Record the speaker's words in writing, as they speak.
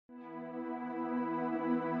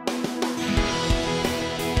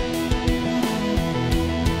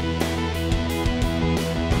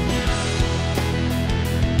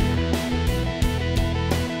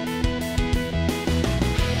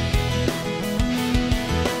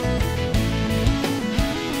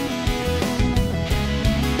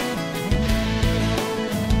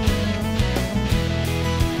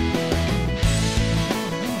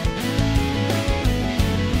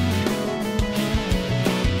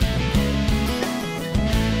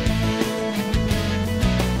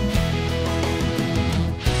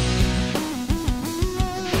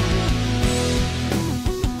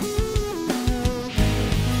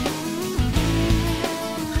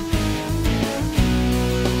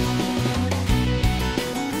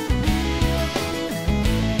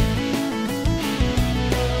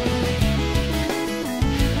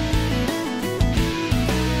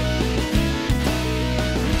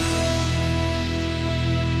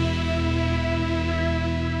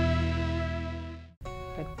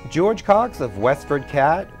George Cox of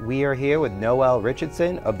WestfordCAT. We are here with Noel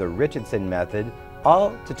Richardson of the Richardson Method,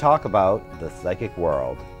 all to talk about the psychic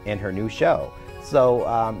world and her new show. So,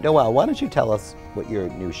 Noel, why don't you tell us what your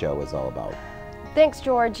new show is all about? Thanks,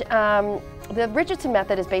 George. The Richardson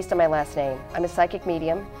Method is based on my last name. I'm a psychic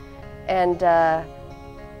medium, and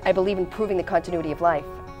I believe in proving the continuity of life.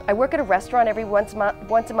 I work at a restaurant every once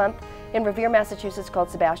a month in Revere, Massachusetts called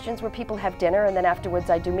Sebastian's, where people have dinner, and then afterwards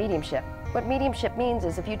I do mediumship. What mediumship means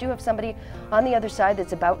is if you do have somebody on the other side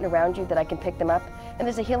that's about and around you, that I can pick them up, and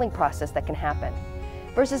there's a healing process that can happen.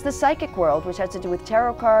 Versus the psychic world, which has to do with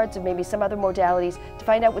tarot cards or maybe some other modalities to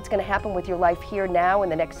find out what's going to happen with your life here now in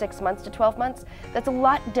the next 6 months to 12 months, that's a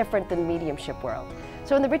lot different than the mediumship world.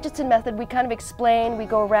 So in the Richardson Method, we kind of explain, we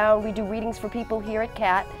go around, we do readings for people here at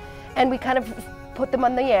CAT, and we kind of put them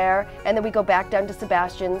on the air, and then we go back down to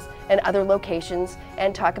Sebastian's and other locations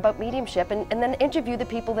and talk about mediumship and then interview the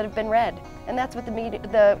people that have been read. And that's what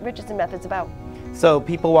the Richardson Method's about. So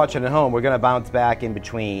people watching at home, we're going to bounce back in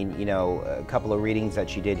between, you know, a couple of readings that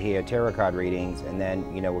she did here, tarot card readings, and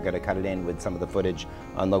then, you know, we're going to cut it in with some of the footage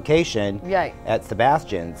on location at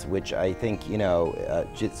Sebastian's, which I think, you know,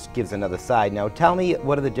 just gives another side. Now, tell me,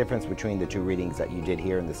 what are the difference between the two readings that you did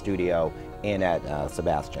here in the studio and at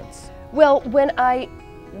Sebastian's? Well, when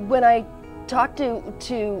I talk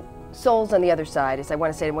to souls on the other side, as I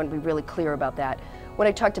want to say, I want to be really clear about that. When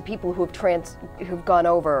I talk to people who've gone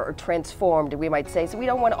over or transformed, we might say, so we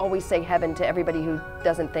don't want to always say heaven to everybody who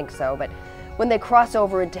doesn't think so, but when they cross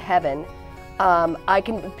over into heaven, I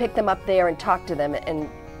can pick them up there and talk to them and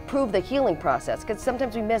prove the healing process, because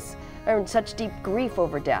sometimes we are in such deep grief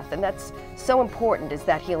over death, and that's so important, is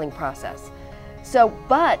that healing process. So,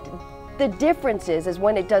 but the difference is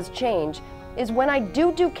when it does change, is when I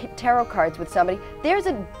do tarot cards with somebody, there's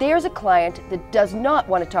a client that does not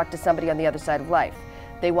want to talk to somebody on the other side of life.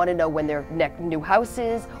 They want to know when their new house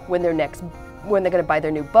is, when they're going to buy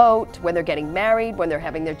their new boat, when they're getting married, when they're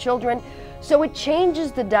having their children. So it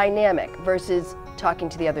changes the dynamic versus talking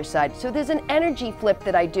to the other side. So there's an energy flip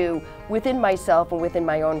that I do within myself and within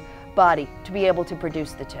my own body to be able to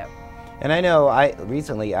produce the two. And I know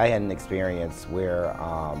recently I had an experience where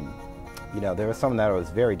you know, there was someone that I was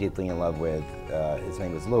very deeply in love with. His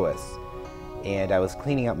name was Lewis, and I was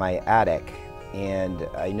cleaning up my attic, and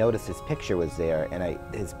I noticed his picture was there, and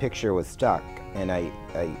his picture was stuck, and I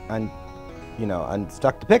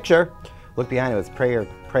unstuck the picture, looked behind it, was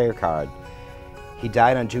prayer card. He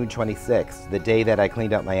died on June 26th. The day that I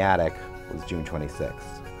cleaned up my attic was June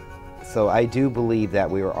 26th. So I do believe that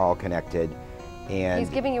we were all connected, and he's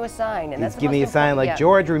giving you a sign, and that's he's giving me a sign like,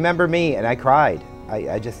 George, remember me, and I cried.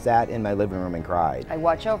 I just sat in my living room and cried. I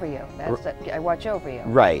watch over you. I watch over you.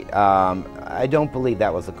 Right. I don't believe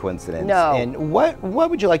that was a coincidence. No. And what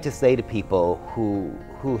would you like to say to people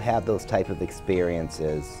who have those type of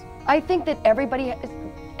experiences? I think that everybody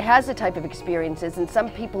has a type of experiences, and some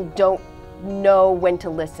people don't know when to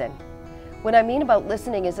listen. What I mean about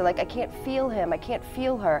listening is like, I can't feel him, I can't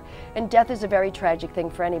feel her. And death is a very tragic thing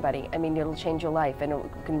for anybody. I mean, it'll change your life, and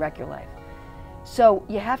it can wreck your life. So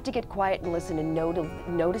you have to get quiet and listen and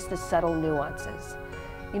notice the subtle nuances.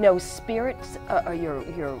 You know, spirits, or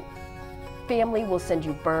your family will send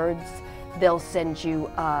you birds. They'll send you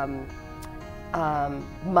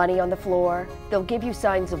money on the floor. They'll give you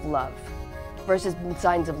signs of love versus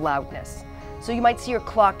signs of loudness. So you might see your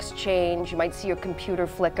clocks change. You might see your computer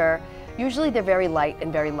flicker. Usually they're very light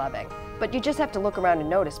and very loving. But you just have to look around and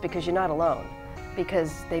notice, because you're not alone,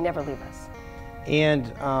 because they never leave us.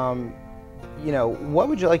 And you know, what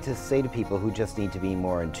would you like to say to people who just need to be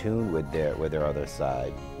more in tune with their other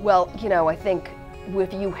side? Well, you know, I think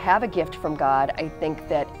if you have a gift from God, I think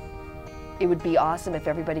that it would be awesome if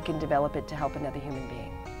everybody can develop it to help another human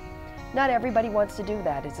being. Not everybody wants to do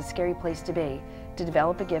that. It's a scary place to be, to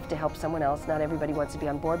develop a gift to help someone else. Not everybody wants to be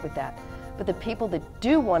on board with that. But the people that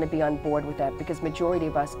do want to be on board with that, because majority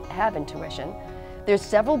of us have intuition, there's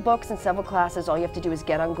several books and several classes. All you have to do is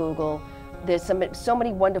get on Google. There's so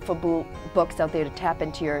many wonderful books out there to tap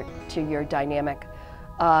into your dynamic.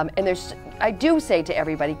 And I do say to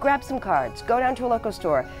everybody, grab some cards, go down to a local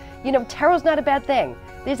store. You know, tarot's not a bad thing.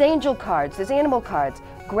 There's angel cards, there's animal cards.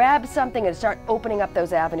 Grab something and start opening up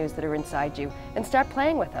those avenues that are inside you and start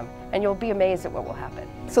playing with them, and you'll be amazed at what will happen.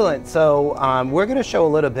 Excellent. So we're going to show a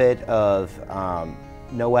little bit of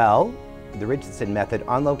Noel, the Richardson Method,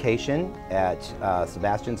 on location at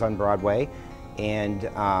Sebastian's on Broadway. And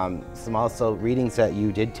some also readings that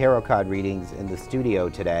you did, tarot card readings in the studio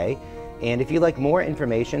today. And if you'd like more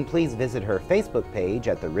information, please visit her Facebook page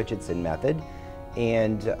at the Richardson Method.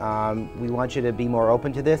 And we want you to be more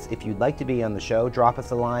open to this. If you'd like to be on the show, drop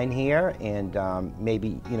us a line here, and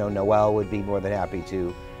maybe, you know, Noel would be more than happy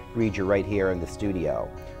to read you right here in the studio.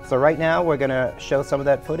 So right now we're gonna show some of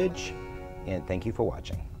that footage, and thank you for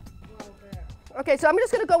watching. Okay, so I'm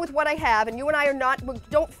just going to go with what I have, and you and I are not,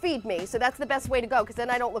 don't feed me, so that's the best way to go, because then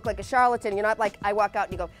I don't look like a charlatan. You're not like, I walk out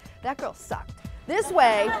and you go, that girl sucked. This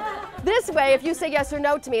way, if you say yes or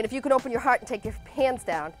no to me, and if you can open your heart and take your hands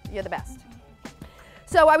down, you're the best.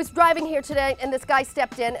 So I was driving here today, and this guy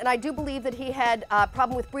stepped in, and I do believe that he had a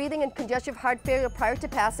problem with breathing and congestive heart failure prior to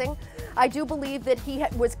passing. I do believe that he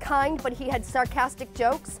was kind, but he had sarcastic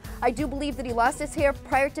jokes. I do believe that he lost his hair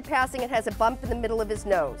prior to passing and has a bump in the middle of his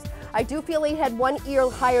nose. I do feel he had one ear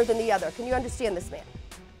higher than the other. Can you understand this man?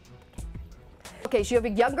 Okay, so you have a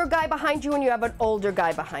younger guy behind you and you have an older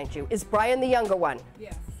guy behind you. Is Brian the younger one?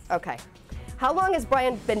 Yes. Okay. How long has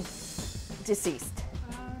Brian been deceased?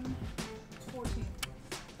 14.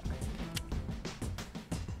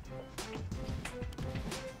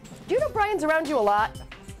 Do you know Brian's around you a lot?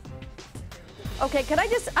 Okay,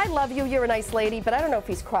 I love you, you're a nice lady, but I don't know if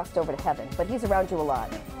he's crossed over to heaven, but he's around you a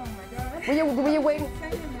lot. Oh my God. Were you waiting?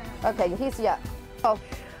 Okay, yeah. Oh,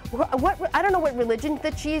 I don't know what religion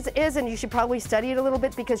that she is, and you should probably study it a little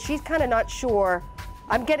bit because she's kind of not sure.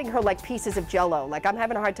 I'm getting her like pieces of Jell-O. Like I'm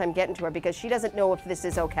having a hard time getting to her because she doesn't know if this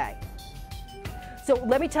is okay. So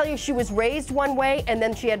let me tell you, she was raised one way, and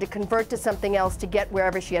then she had to convert to something else to get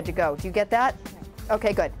wherever she had to go. Do you get that?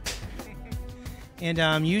 Okay, good.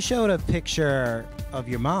 And you showed a picture of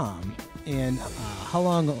your mom. And how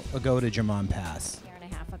long ago did your mom pass? A year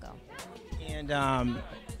and a half ago. And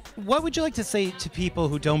what would you like to say to people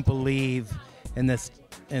who don't believe in this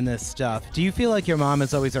stuff? Do you feel like your mom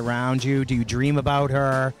is always around you? Do you dream about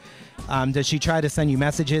her? Does she try to send you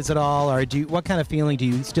messages at all? Or what kind of feeling do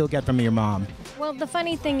you still get from your mom? Well, the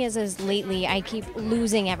funny thing is lately I keep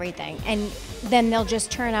losing everything, and then they'll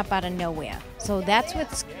just turn up out of nowhere. So that's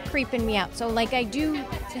what's creeping me out. So like I do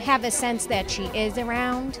have a sense that she is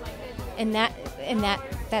around, and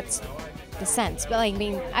that's the sense. But like, I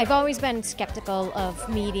mean, I've always been skeptical of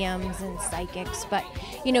mediums and psychics, but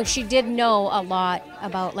you know, she did know a lot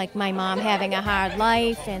about like my mom having a hard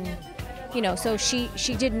life, and you know, so she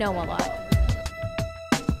did know a lot.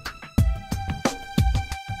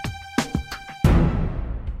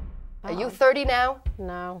 Are you 30 now?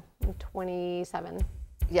 No, I'm 27.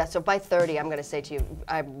 Yeah, so by 30, I'm going to say to you,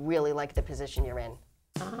 I really like the position you're in.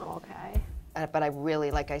 Oh, okay. But I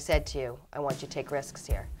really, like I said to you, I want you to take risks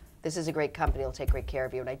here. This is a great company, it'll take great care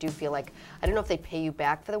of you. And I do feel like, I don't know if they pay you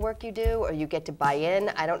back for the work you do or you get to buy in.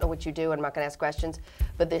 I don't know what you do, I'm not gonna ask questions,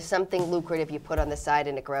 but there's something lucrative you put on the side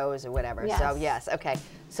and it grows or whatever. Yes. So yes, okay.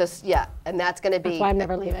 So yeah, and that's gonna be. That's why I'm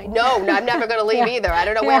never leaving. No, I'm never gonna leave Yeah. either. I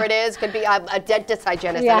don't know where it is, could be a dentist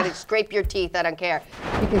hygienist. Yeah. I'm gonna scrape your teeth, I don't care.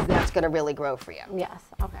 Because that's gonna really grow for you. Yes,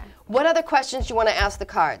 okay. What other questions do you wanna ask the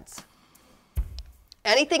cards?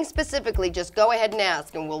 Anything specifically, just go ahead and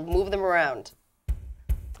ask and we'll move them around.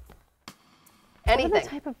 Anything. What are the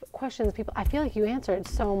type of questions people, I feel like you answered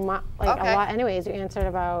so much, like Okay. a lot anyways. You answered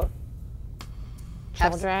about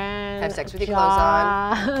children, have sex with your clothes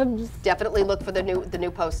on. jobs. Definitely look for the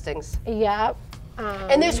new postings. Yep.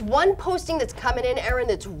 And there's one posting that's coming in, Erin,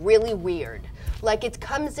 that's really weird. Like it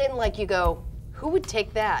comes in like you go, who would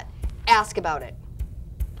take that? Ask about it.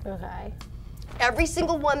 Okay. Every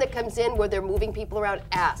single one that comes in where they're moving people around,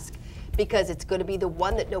 ask. Because it's going to be the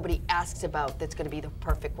one that nobody asks about that's going to be the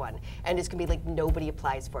perfect one. And it's going to be like nobody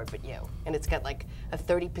applies for it but you. And it's got like a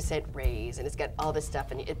 30% raise and it's got all this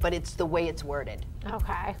stuff in it, but it's the way it's worded.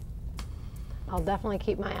 Okay. I'll definitely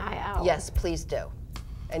keep my eye out. Yes, please do.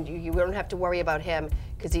 And you don't have to worry about him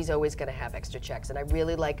because he's always going to have extra checks. And I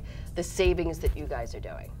really like the savings that you guys are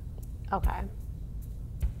doing. Okay.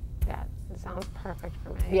 That sounds perfect for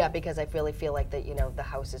me. Yeah, because I really feel like that, you know, the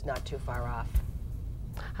house is not too far off.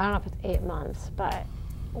 I don't know if it's 8 months, but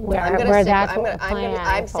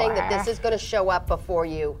I'm saying that this is going to show up before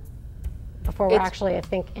you. Before we're actually, I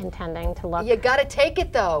think, intending to look. You got to take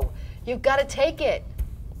it, though. You've got to take it.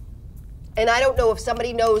 And I don't know if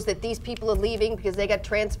somebody knows that these people are leaving because they got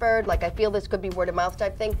transferred. Like, I feel this could be word of mouth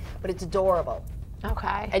type thing, but it's adorable.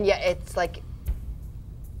 Okay. And yeah, it's like.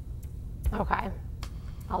 Okay.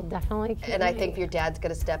 I'll definitely keep And I think your dad's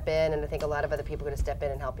going to step in, and I think a lot of other people are going to step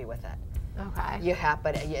in and help you with it. Okay. You have,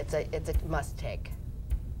 but it's a must take.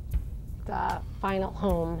 The final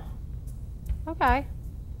home. Okay.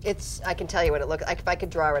 I can tell you what it looks like. If I could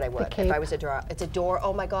draw it, I would. cape. If I was a drawer. It's a door.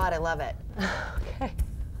 Oh my God, I love it. Okay.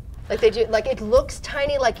 Like they do, like it looks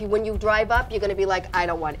tiny, like when you drive up, you're gonna be like, I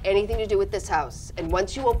don't want anything to do with this house. And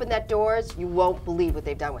once you open that doors, you won't believe what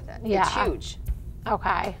they've done with it. Yeah. It's huge.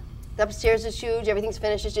 Okay. The upstairs is huge, everything's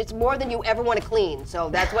finished. It's more than you ever want to clean. So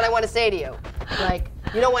that's what I want to say to you. Like,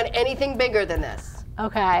 you don't want anything bigger than this.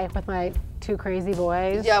 Okay, with my 2 crazy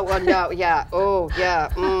boys. Yeah, well, no, yeah. Oh, yeah.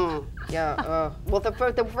 Yeah. Well,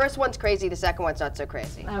 the first one's crazy. The second one's not so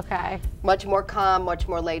crazy. Okay. Much more calm, much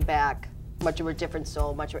more laid back, much more different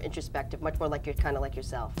soul, much more introspective, much more like you're kind of like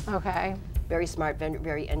yourself. Okay. Very smart,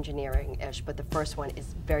 very engineering-ish, but the first one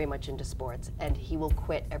is very much into sports, and he will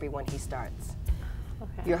quit everyone he starts.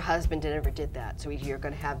 Okay. Your husband never did that, so you're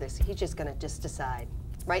going to have this. He's just going to just decide,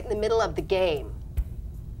 right in the middle of the game.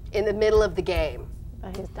 In the middle of the game.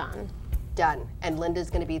 But he's done. Done. And Linda's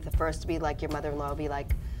going to be the first to be like, your mother-in-law will be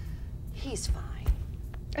like, he's fine.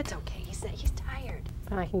 It's okay. He's tired.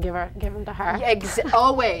 And I can give him to her. Yeah,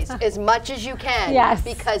 always, as much as you can. Yes.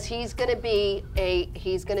 Because he's going to be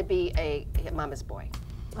a mama's boy.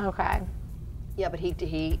 Okay. Yeah, but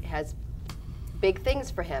he has big things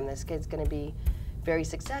for him. This kid's going to be very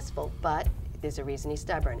successful, but there's a reason he's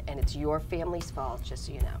stubborn, and it's your family's fault, just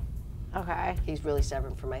so you know. Okay. He's really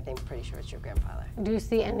stubborn from, I think, pretty sure it's your grandfather. Do you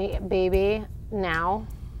see any baby now?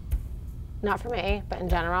 Not for me, but in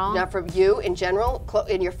general? Not for you, in general,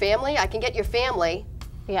 in your family? I can get your family.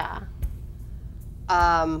 Yeah.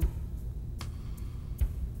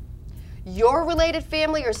 Your related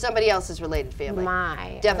family or somebody else's related family?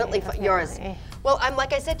 My. Definitely yours. Family. Well,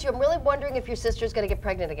 like I said to you, I'm really wondering if your sister's going to get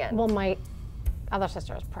pregnant again. Well, my other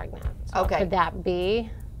sister is pregnant. So Okay. could that be?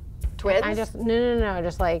 Twins? No.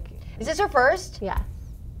 Just like. Is this her first? Yes.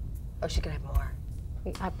 Oh, she's going to have more.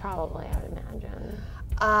 I would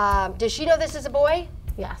imagine. Does she know this is a boy?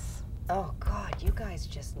 Yes. Oh, God, you guys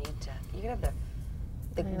just need to. You're going to have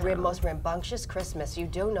the most rambunctious Christmas. You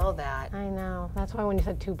do know that. I know. That's why when you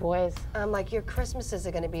said 2 boys. Like, your Christmases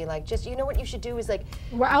are going to be like, just, you know what you should do is like.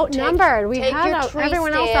 We're outnumbered. Take your tree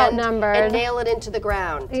everyone else stand outnumbered. and nail it into the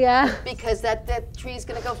ground. Yeah. Because that tree's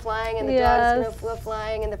going to go flying and the dog's going to go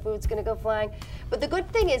flying and the food's going to go flying. But the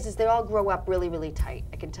good thing is they all grow up really, really tight.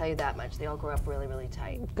 I can tell you that much. They all grow up really, really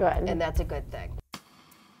tight. Good. And that's a good thing.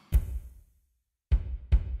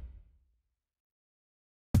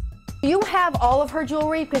 You have all of her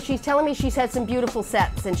jewelry? Because she's telling me she's had some beautiful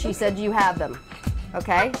sets, and she said you have them.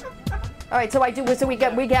 Okay? All right, so I do. So we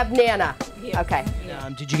have Nana. Yeah. Okay.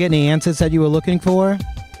 Did you get any answers that you were looking for?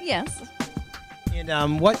 Yes.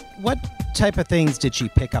 And what type of things did she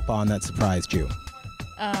pick up on that surprised you?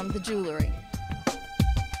 The jewelry.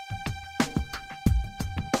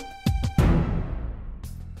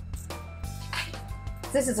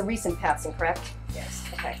 This is a recent passing, correct? Yes.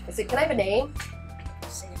 Okay. Can I have a name?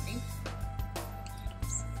 Sandy.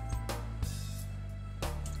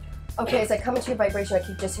 Okay, as I come into your vibration, I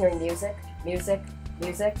keep just hearing music, music,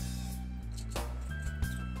 music.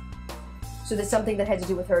 So there's something that had to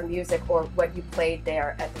do with her music or what you played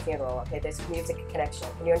there at the funeral. Okay, there's a music connection.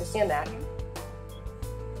 Can you understand that?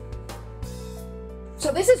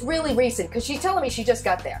 So this is really recent because she's telling me she just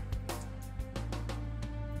got there.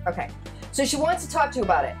 Okay, so she wants to talk to you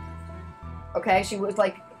about it. Okay, she was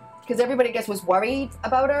like, because everybody, I guess, was worried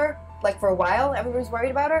about her, like for a while, everybody was worried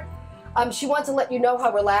about her. She wants to let you know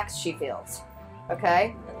how relaxed she feels.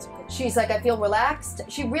 Okay? She's like, I feel relaxed.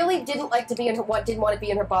 She really didn't like to be in her, didn't want to be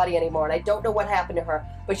in her body anymore, and I don't know what happened to her,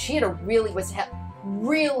 but she had really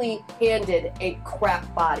handed a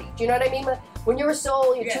crap body. Do you know what I mean? When you're a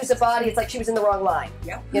soul, you choose a body, it's like she was in the wrong line.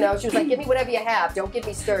 Yep. You know, she was like, give me whatever you have, don't give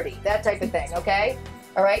me sturdy, that type of thing, okay?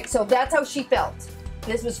 All right, so that's how she felt.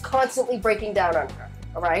 This was constantly breaking down on her,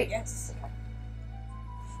 all right? Yes.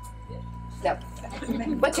 Yep.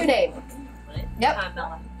 What's your name? Yep.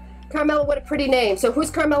 Carmela. Carmela, what a pretty name. So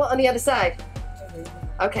who's Carmela on the other side?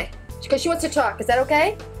 Okay. Because she wants to talk. Is that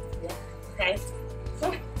okay? Okay.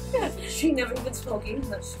 She never even spoke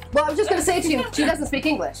English. Well, I was just going to say to you, she doesn't speak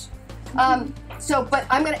English. But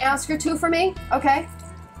I'm going to ask her to for me, okay?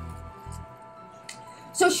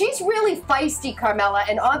 So she's really feisty, Carmela,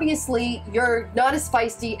 and obviously you're not as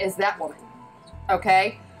feisty as that woman,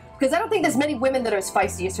 okay? Because I don't think there's many women that are as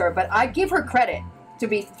feisty as her, but I give her credit to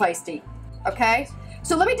be feisty, okay?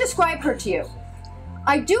 So let me describe her to you.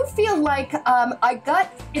 I do feel like I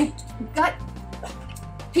got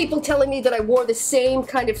people telling me that I wore the same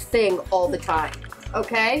kind of thing all the time,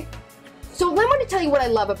 okay? So let me tell you what I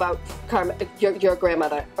love about your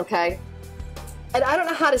grandmother, okay? And I don't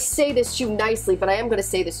know how to say this to you nicely, but I am going to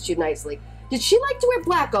say this to you nicely. Did she like to wear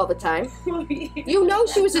black all the time? You know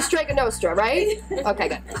she was a Strega Nostra, right? Okay,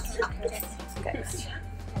 good. Okay.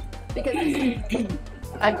 Because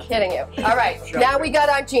I'm kidding you. All right, now we got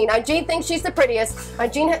Aunt Jean. Aunt Jean thinks she's the prettiest.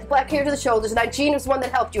 Aunt Jean has black hair to the shoulders, and Aunt Jean is the one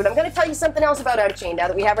that helped you. And I'm going to tell you something else about Aunt Jean now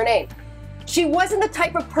that we have her name. She wasn't the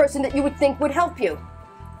type of person that you would think would help you.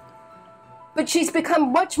 But she's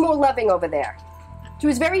become much more loving over there. She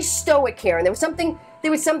was very stoic here, and there was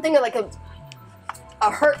something like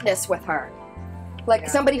a hurtness with her. Like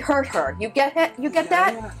somebody hurt her. You get it? You get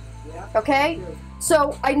that? Okay?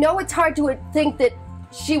 So I know it's hard to think that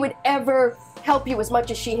she would ever help you as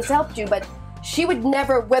much as she has helped you, but she would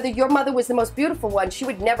never, whether your mother was the most beautiful one, she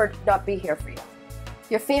would never not be here for you.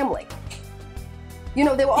 Your family. You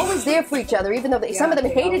know, they were always there for each other, even though some of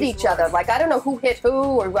them hated each other. Like, I don't know who hit who,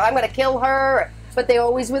 or I'm going to kill her, but they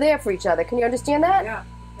always were there for each other. Can you understand that? Yeah.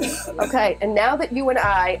 Okay, and now that you and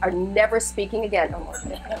I are never speaking again,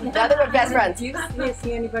 now that we're best friends. Do you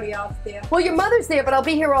see anybody else there? Well, your mother's there, but I'll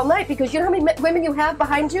be here all night because you know how many women you have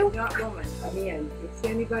behind you? Not woman, a man. Do you see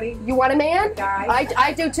anybody? You want a man? A guy?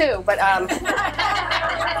 I do too, but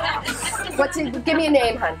give me a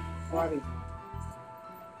name, hon. Bobby.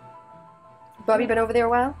 Bobby been over there a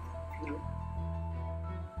while? No.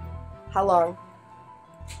 How long?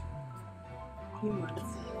 A few months.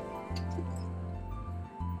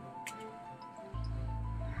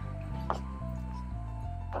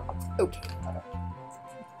 Okay.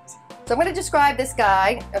 So I'm going to describe this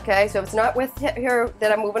guy, okay? So it's not with her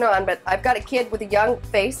that I'm moving on, but I've got a kid with a young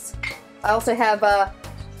face. I also have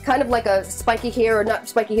kind of like a spiky hair, or not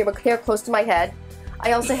spiky hair, but hair close to my head.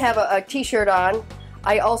 I also have a t-shirt on.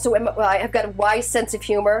 I also I've got a wise sense of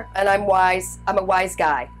humor, and I'm wise. I'm a wise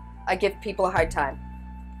guy. I give people a hard time.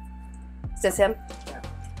 Is this him? Yeah.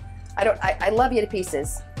 I love you to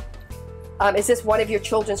pieces. Is this one of your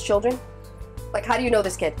children's children? Like, how do you know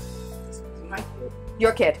this kid? My kid.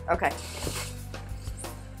 Your kid, okay.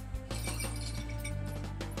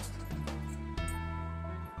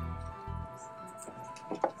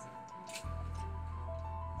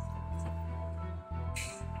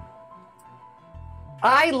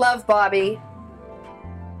 I love Bobby.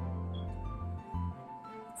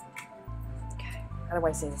 Okay, how do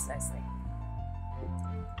I say this nicely?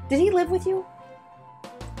 Did he live with you?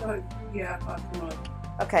 Yeah, off and on.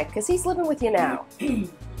 Okay, because he's living with you now.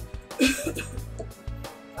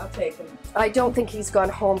 I'll take him. I don't think he's gone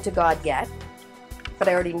home to God yet, but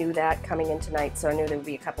I already knew that coming in tonight, so I knew there would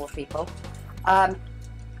be a couple of people.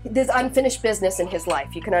 There's unfinished business in his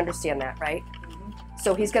life. You can understand that, right?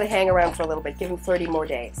 So he's going to hang around for a little bit, give him 30 more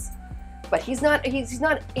days. But he's not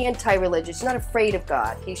anti-religious. He's not afraid of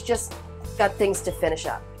God. He's just got things to finish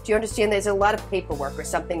up. Do you understand? There's a lot of paperwork or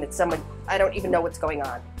something that someone, I don't even know what's going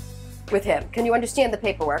on with him. Can you understand the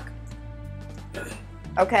paperwork?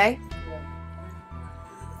 Okay?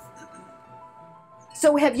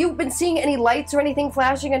 So have you been seeing any lights or anything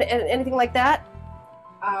flashing and anything like that?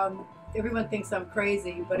 Everyone thinks I'm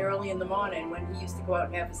crazy, but early in the morning when he used to go out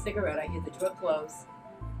and have a cigarette, I hear the door close.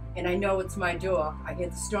 And I know it's my door. I hear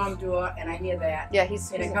the storm door, and I hear that. Yeah,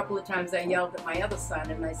 And a couple of times I yelled at my other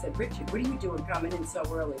son, and I said, Richard, what are you doing coming in so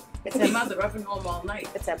early? It's It's him. Mother, I've been home all night.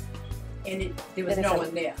 It's him. And there was It is no him.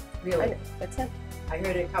 one there, I really. know. It's him. I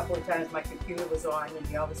heard it a couple of times my computer was on, and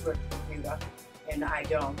he always worked the computer, and I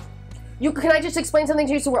don't. Can I just explain something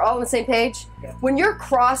to you so we're all on the same page? Yeah. When you're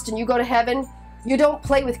crossed and you go to heaven, you don't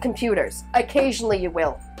play with computers. Occasionally you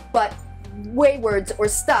will. But waywards or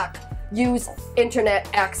stuck use internet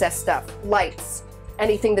access stuff, lights,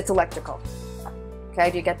 anything that's electrical.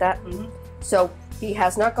 Okay, do you get that? Mm-hmm. So he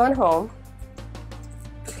has not gone home.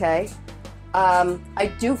 Okay.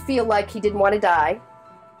 I do feel like he didn't want to die.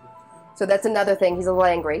 So that's another thing. He's a little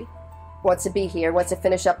angry. Wants to be here, wants to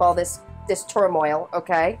finish up all this turmoil,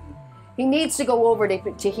 okay? He needs to go over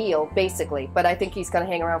to heal, basically, but I think he's going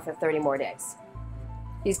to hang around for 30 more days.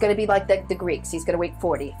 He's going to be like the Greeks. He's going to wait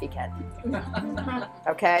 40 if he can.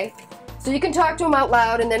 Okay? So you can talk to him out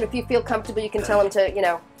loud, and then if you feel comfortable, you can tell him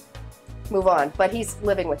to, move on. But he's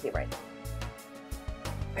living with you right now.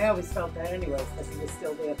 I always felt that anyways, because he was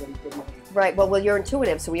still there, but he didn't leave. Right. Well, you're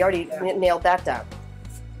intuitive, so we already nailed that down.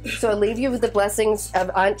 So I leave you with the blessings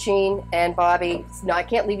of Aunt Jean and Bobby. No, I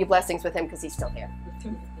can't leave you blessings with him because he's still here.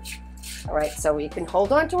 All right, so you can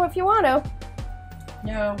hold on to him if you want to.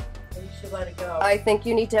 No, you should let it go. I think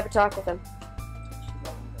you need to have a talk with him. You should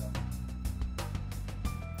let it go.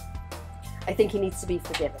 I think he needs to be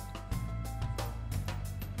forgiven.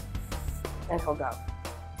 And he'll go.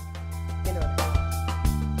 You know what I mean.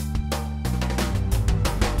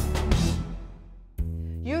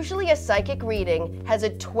 Usually a psychic reading has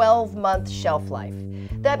a 12-month shelf life.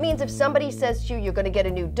 That means if somebody says to you, you're going to get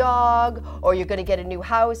a new dog or you're going to get a new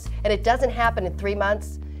house, and it doesn't happen in 3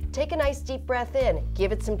 months, take a nice deep breath in.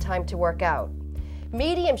 Give it some time to work out.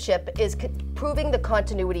 Mediumship is proving the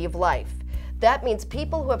continuity of life. That means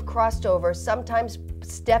people who have crossed over sometimes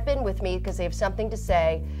step in with me because they have something to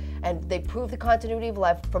say, and they prove the continuity of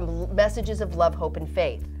life from messages of love, hope, and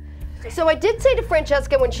faith. So I did say to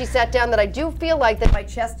Francesca when she sat down that I do feel like that my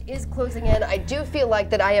chest is closing in. I do feel like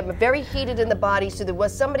that I am very heated in the body. So there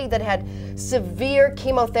was somebody that had severe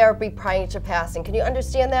chemotherapy prior to passing. Can you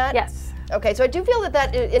understand that? Yes. Okay, so I do feel that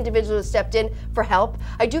that individual has stepped in for help.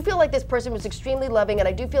 I do feel like this person was extremely loving, and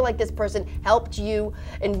I do feel like this person helped you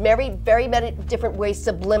in very many different ways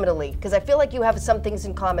subliminally, because I feel like you have some things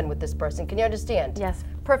in common with this person. Can you understand? Yes.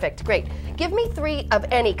 Perfect, great. Give me 3 of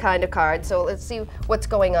any kind of card, so let's see what's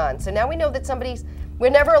going on. So now we know that we're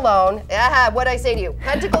never alone. What'd I say to you?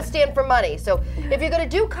 Pentacles stand for money. So if you're gonna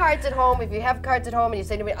do cards at home, if you have cards at home and you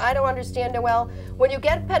say to me, I don't understand, Noel, when you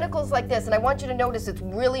get pentacles like this, and I want you to notice it's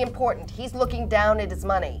really important, he's looking down at his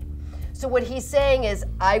money. So what he's saying is,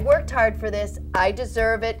 I worked hard for this, I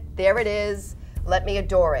deserve it, there it is, let me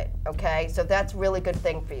adore it, okay? So that's a really good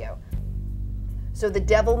thing for you. So the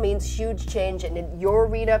devil means huge change, and in your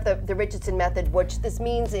read of the Richardson method, what this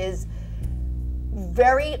means is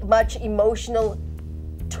very much emotional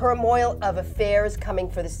turmoil of affairs coming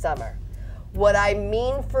for the summer. What I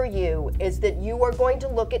mean for you is that you are going to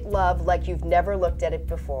look at love like you've never looked at it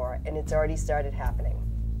before, and it's already started happening.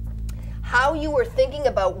 How you were thinking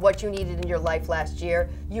about what you needed in your life last year,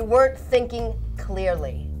 you weren't thinking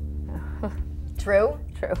clearly. True?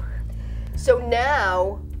 True. So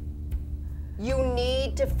now you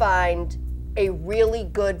need to find a really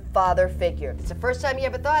good father figure. It's the first time you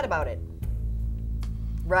ever thought about it,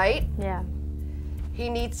 right? Yeah. He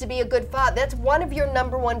needs to be a good father. That's one of your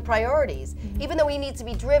 #1 priorities. Even though he needs to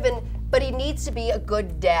be driven, but he needs to be a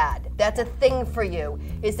good dad. That's a thing for you,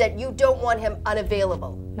 is that you don't want him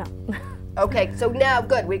unavailable. No. Okay, so now,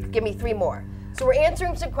 good, give me 3 more. So we're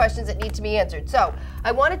answering some questions that need to be answered. So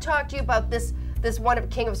I want to talk to you about this one of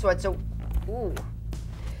King of Swords.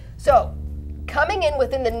 So coming in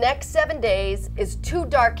within the next 7 days is 2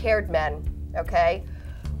 dark-haired men, okay?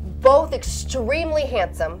 Both extremely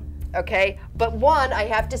handsome. Okay, but one I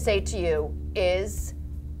have to say to you is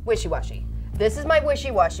wishy-washy. This is my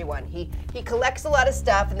wishy-washy one. He collects a lot of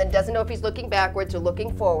stuff and then doesn't know if he's looking backwards or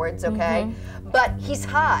looking forwards, okay? But he's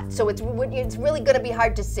hot, so it's really gonna be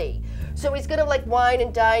hard to see. So he's gonna like wine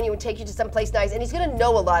and dine you and take you to someplace nice, and he's gonna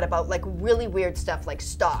know a lot about like really weird stuff like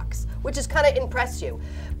stocks, which is kind of impress you.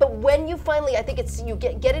 But when you finally, I think it's, you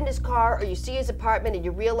get in his car or you see his apartment and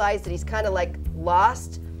you realize that he's kind of like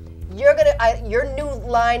lost, your new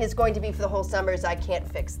line is going to be for the whole summer is, I can't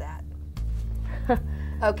fix that.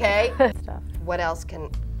 Okay? Stuff. What else can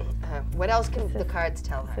the cards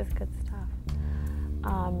tell her? This is good stuff.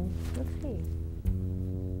 Let's see.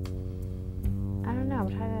 I don't know, I'm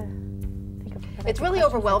trying to think of It's really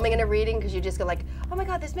overwhelming in a reading because you just go like, oh my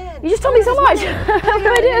God, this man. You just told me so much. What do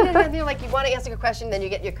I do? And you're like, you want to answer a question, then you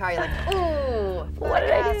get in your car, you're like, ooh, What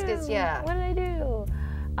did I do? Yeah. What did I do?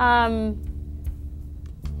 I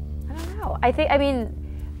don't know. I mean,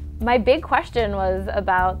 my big question was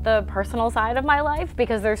about the personal side of my life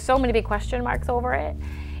because there's so many big question marks over it.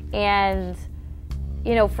 And,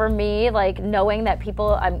 you know, for me, like knowing that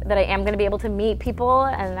that I am going to be able to meet people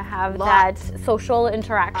and have that social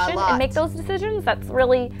interaction and make those decisions, that's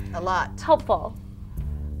really helpful.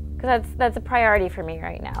 Because that's a priority for me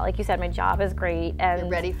right now. Like you said, my job is great, and you're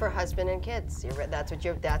ready for husband and kids. That's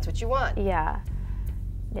what you want. Yeah.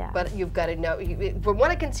 Yeah. But you've got to know. From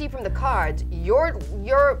what I can see from the cards, your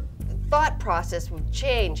thought process with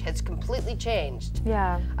change has completely changed.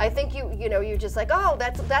 Yeah. I think you're just like, oh,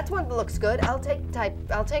 that's one that looks good. I'll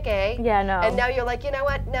take A. Yeah. No. And now you're like, you know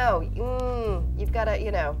what? No. You've got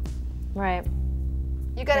to, Right.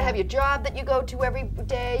 You got to have your job that you go to every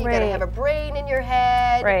day. You got to have a brain in your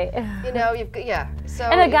head. Right. So.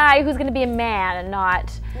 And a guy who's going to be a man and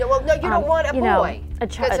not. No, you don't want a boy. A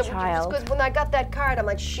child. Because when I got that card, I'm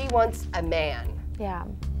like, she wants a man. Yeah.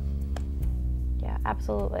 Yeah,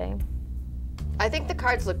 absolutely. I think the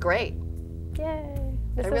cards look great. Yay.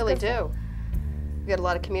 I really do. We got a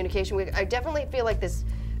lot of communication. I definitely feel like there's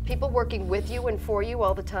people working with you and for you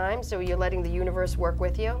all the time, so you're letting the universe work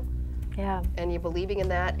with you. Yeah. And you're believing in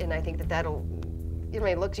that, and I think that'll, you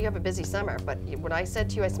have a busy summer, but when I said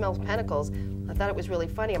to you I smell pentacles, I thought it was really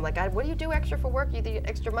funny. I'm like, what do you do extra for work? You do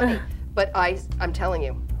extra money. But I'm telling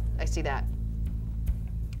you, I see that.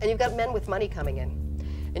 And you've got men with money coming in.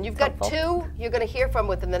 And you've got 2 you're going to hear from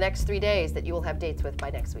within the next 3 days that you will have dates with by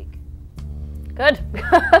next week. Good.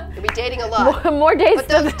 You'll be dating a lot. More dates. Put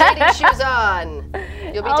those dating shoes on.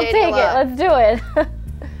 You'll be dating a lot. I'll take it. Let's do it.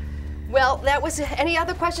 Well, that was, any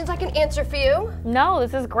other questions I can answer for you? No,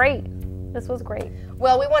 this is great. This was great.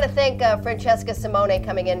 Well, we want to thank Francesca Simone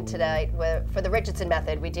coming in tonight for the Richardson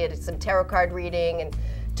method. We did some tarot card reading and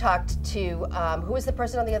talked to, who was the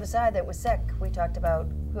person on the other side that was sick? We talked about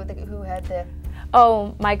Who had the?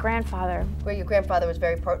 Oh, my grandfather. Where your grandfather was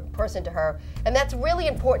very person to her, and that's really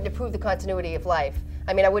important to prove the continuity of life.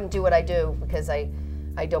 I mean, I wouldn't do what I do because I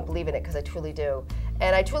don't believe in it, because I truly do.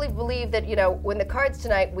 And I truly believe that, you know, when the cards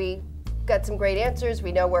tonight, we got some great answers.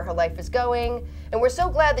 We know where her life is going. And we're so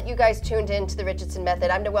glad that you guys tuned in to the Richardson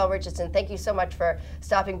Method. I'm Noel Richardson. Thank you so much for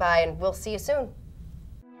stopping by, and we'll see you soon.